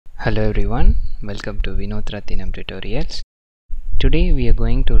Hello everyone, welcome to Vinoth Rathinam tutorials. Today we are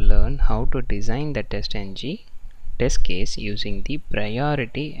going to learn how to design the testng test case using the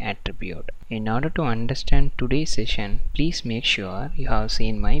priority attribute. In order to understand today's session, please make sure you have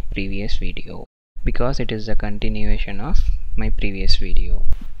seen my previous video because it is a continuation of my previous video.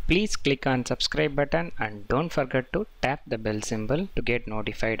 Please click on subscribe button and don't forget to tap the bell symbol to get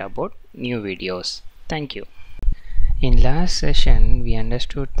notified about new videos. Thank you. In last session, we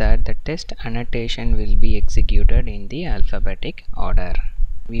understood that the test annotation will be executed in the alphabetic order.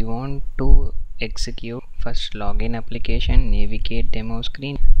 We want to execute first login application, navigate demo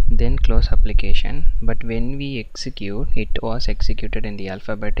screen, then close application. But when we execute, it was executed in the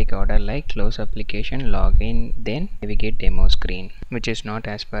alphabetic order like close application, login, then navigate demo screen, which is not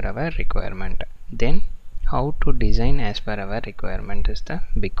as per our requirement. Then how to design as per our requirement is the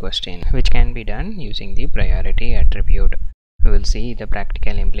big question, which can be done using the priority attribute. We will see the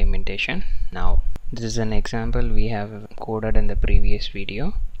practical implementation now. This is an example we have coded in the previous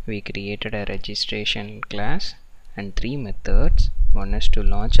video. We created a registration class and three methods. One is to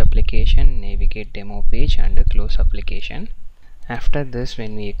launch application, navigate demo page, and close application. After this,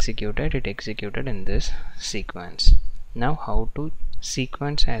 when we executed, it executed in this sequence. Now how to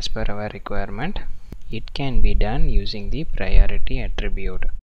sequence as per our requirement? It can be done using the priority attribute.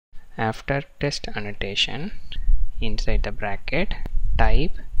 After test annotation, inside the bracket,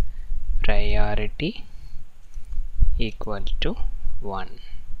 type priority equal to 1.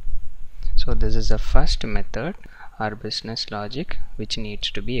 So this is the first method or business logic which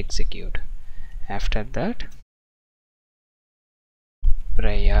needs to be executed. After that,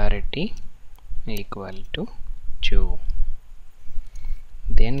 priority equal to 2.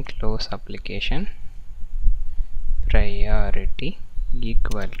 Then close application, priority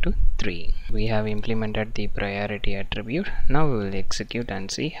equal to 3. We have implemented the priority attribute. Now we will execute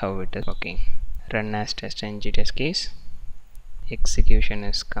and see how it is working. Run as testng test case. Execution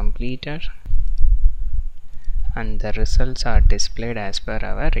is completed and the results are displayed as per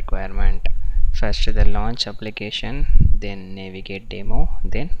our requirement. First the launch application, then navigate demo,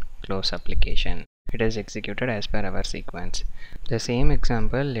 then close application. It is executed as per our sequence. The same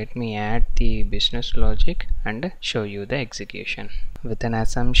example, let me add the business logic and show you the execution. With an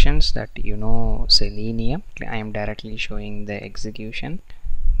assumptions that you know selenium, I am directly showing the execution.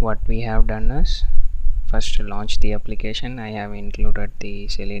 What we have done is first to launch the application. I have included the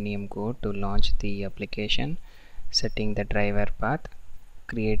selenium code to launch the application, setting the driver path,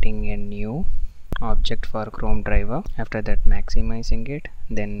 creating a new object for Chrome driver, after that maximizing it,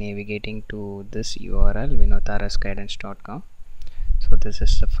 then navigating to this URL vinothrguidance.com. So this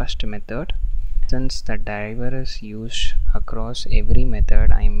is the first method. Since the driver is used across every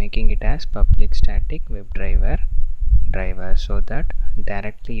method, I am making it as public static web driver so that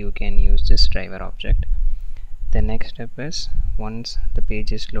directly you can use this driver object. The next step is once the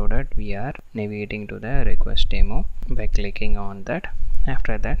page is loaded, we are navigating to the request demo by clicking on that.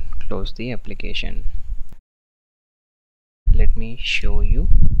 After that, close the application. Let me show you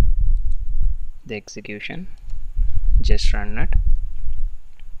the execution. Just run it.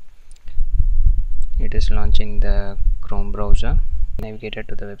 It is launching the Chrome browser. Navigated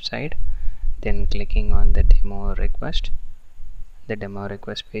to the website, then clicking on the demo request. The demo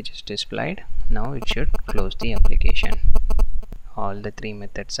request page is displayed. Now it should close the application. All the three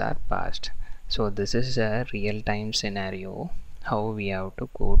methods are passed. So this is a real-time scenario how we have to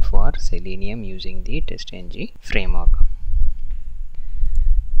code for Selenium using the testng framework.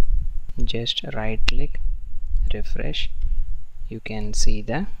 Just right click, refresh, you can see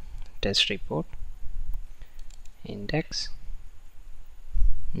the test report, index,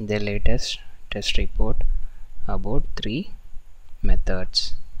 the latest test report about 3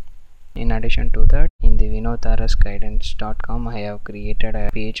 methods. In addition to that, in the vinothrguidance.com, I have created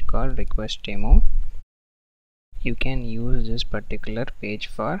a page called request demo. You can use this particular page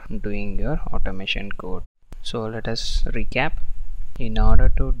for doing your automation code. So let us recap. In order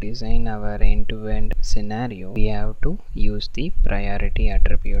to design our end-to-end scenario, we have to use the priority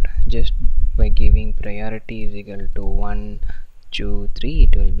attribute. Just by giving priority is equal to 1, 2, 3,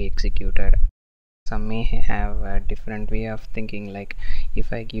 it will be executed. Some may have a different way of thinking, like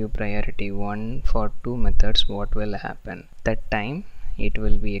if I give priority 1 for 2 methods, what will happen? That time it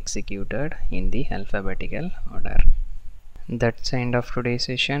will be executed in the alphabetical order. That's the end of today's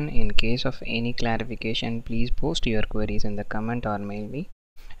session. In case of any clarification, please post your queries in the comment or mail me,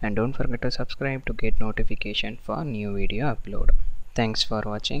 and don't forget to subscribe to get notification for new video upload. Thanks for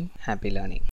watching. Happy learning.